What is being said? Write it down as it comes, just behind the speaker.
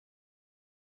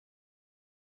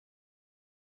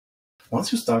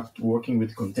Once you start working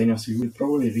with containers, you will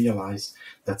probably realize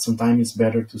that sometimes it's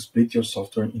better to split your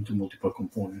software into multiple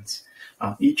components,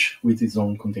 each with its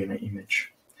own container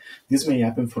image. This may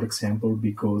happen, for example,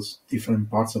 because different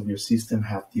parts of your system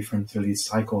have different release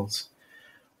cycles,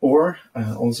 or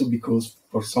also because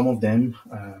for some of them,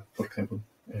 for example,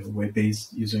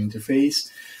 web-based user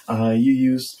interface, you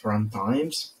use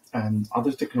runtimes and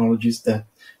other technologies that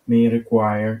may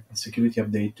require a security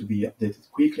update to be updated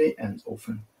quickly and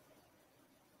often.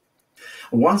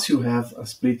 Once you have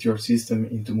split your system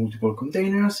into multiple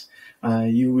containers,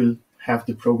 you will have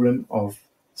the problem of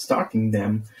starting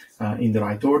them in the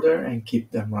right order and keep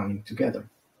them running together.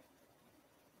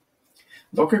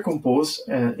 Docker Compose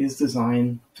is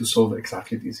designed to solve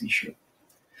exactly this issue.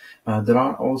 There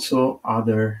are also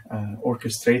other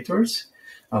orchestrators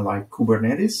like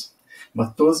Kubernetes,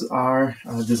 but those are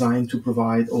designed to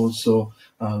provide also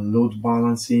load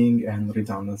balancing and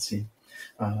redundancy.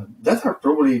 That are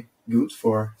probably good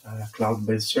for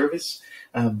cloud-based service,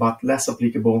 but less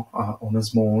applicable on a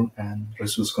small and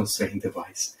resource-constrained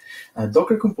device.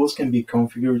 Docker Compose can be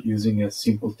configured using a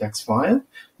simple text file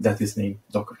that is named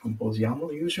Docker Compose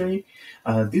YAML usually.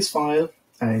 In this file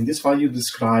you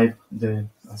describe the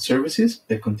services,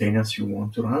 the containers you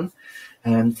want to run,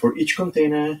 and for each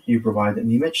container you provide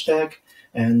an image tag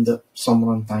and some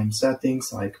runtime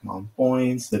settings like mount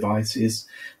points, devices,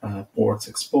 ports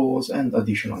exposed, and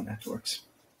additional networks.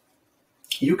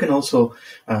 You can also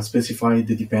specify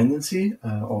the dependency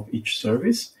of each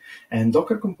service, and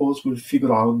Docker Compose will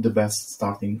figure out the best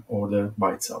starting order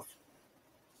by itself.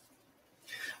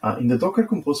 In the Docker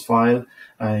Compose file,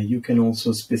 you can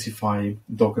also specify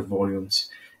Docker volumes,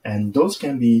 and those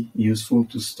can be useful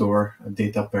to store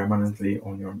data permanently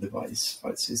on your device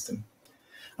file system.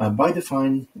 By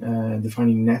defining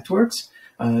networks,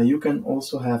 you can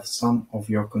also have some of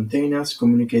your containers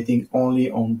communicating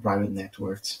only on private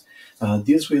networks.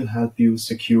 This will help you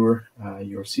secure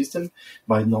your system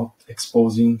by not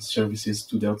exposing services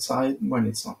to the outside when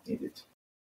it's not needed.